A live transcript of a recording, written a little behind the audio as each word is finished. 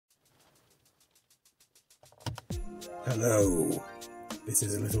Hello. This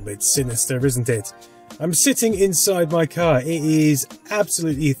is a little bit sinister, isn't it? I'm sitting inside my car. It is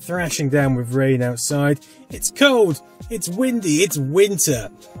absolutely thrashing down with rain outside. It's cold, it's windy, it's winter.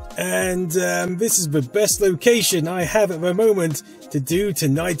 And this is the best location I have at the moment to do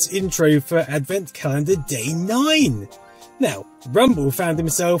tonight's intro for Advent Calendar Day 9. Now, Rumble found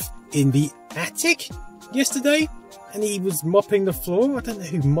himself in the attic yesterday, and he was mopping the floor. I don't know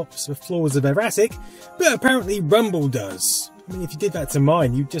who mops the floors of their attic, but apparently Rumble does. I mean, if you did that to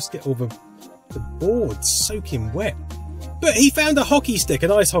mine, you'd just get all the boards soaking wet. But he found a hockey stick,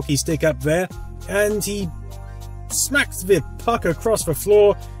 an ice hockey stick up there, and he smacked the puck across the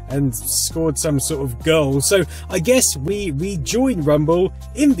floor and scored some sort of goal. So I guess we rejoin Rumble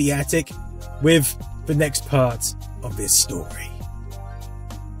in the attic with the next part of this story.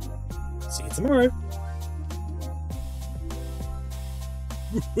 See you tomorrow.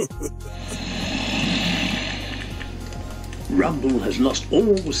 Rumble has lost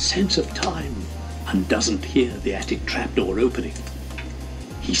all sense of time and doesn't hear the attic trapdoor opening.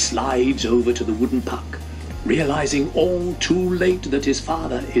 He slides over to the wooden puck, realizing all too late that his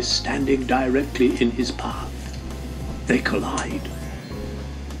father is standing directly in his path. They collide.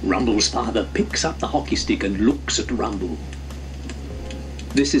 Rumble's father picks up the hockey stick and looks at Rumble.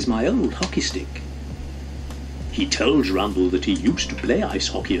 "This is my old hockey stick." He tells Rumble that he used to play ice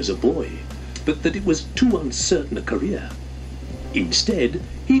hockey as a boy, but that it was too uncertain a career. Instead,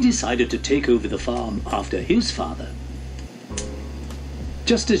 he decided to take over the farm after his father.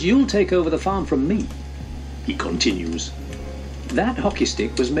 "Just as you'll take over the farm from me," he continues. "That hockey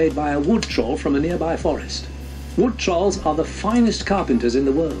stick was made by a wood troll from a nearby forest. Wood trolls are the finest carpenters in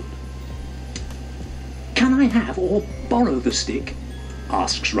the world." "Can I have or borrow the stick?"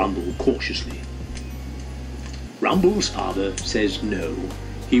 asks Rumble cautiously. Rumble's father says no,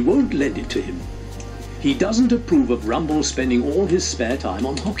 he won't lend it to him. He doesn't approve of Rumble spending all his spare time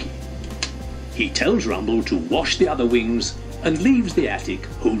on hockey. He tells Rumble to wash the other wings and leaves the attic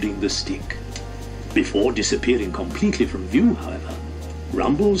holding the stick. Before disappearing completely from view, however,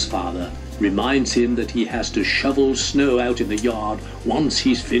 Rumble's father reminds him that he has to shovel snow out in the yard once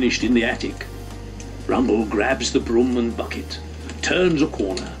he's finished in the attic. Rumble grabs the broom and bucket, turns a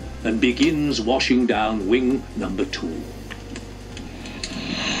corner, and begins washing down wing number 2.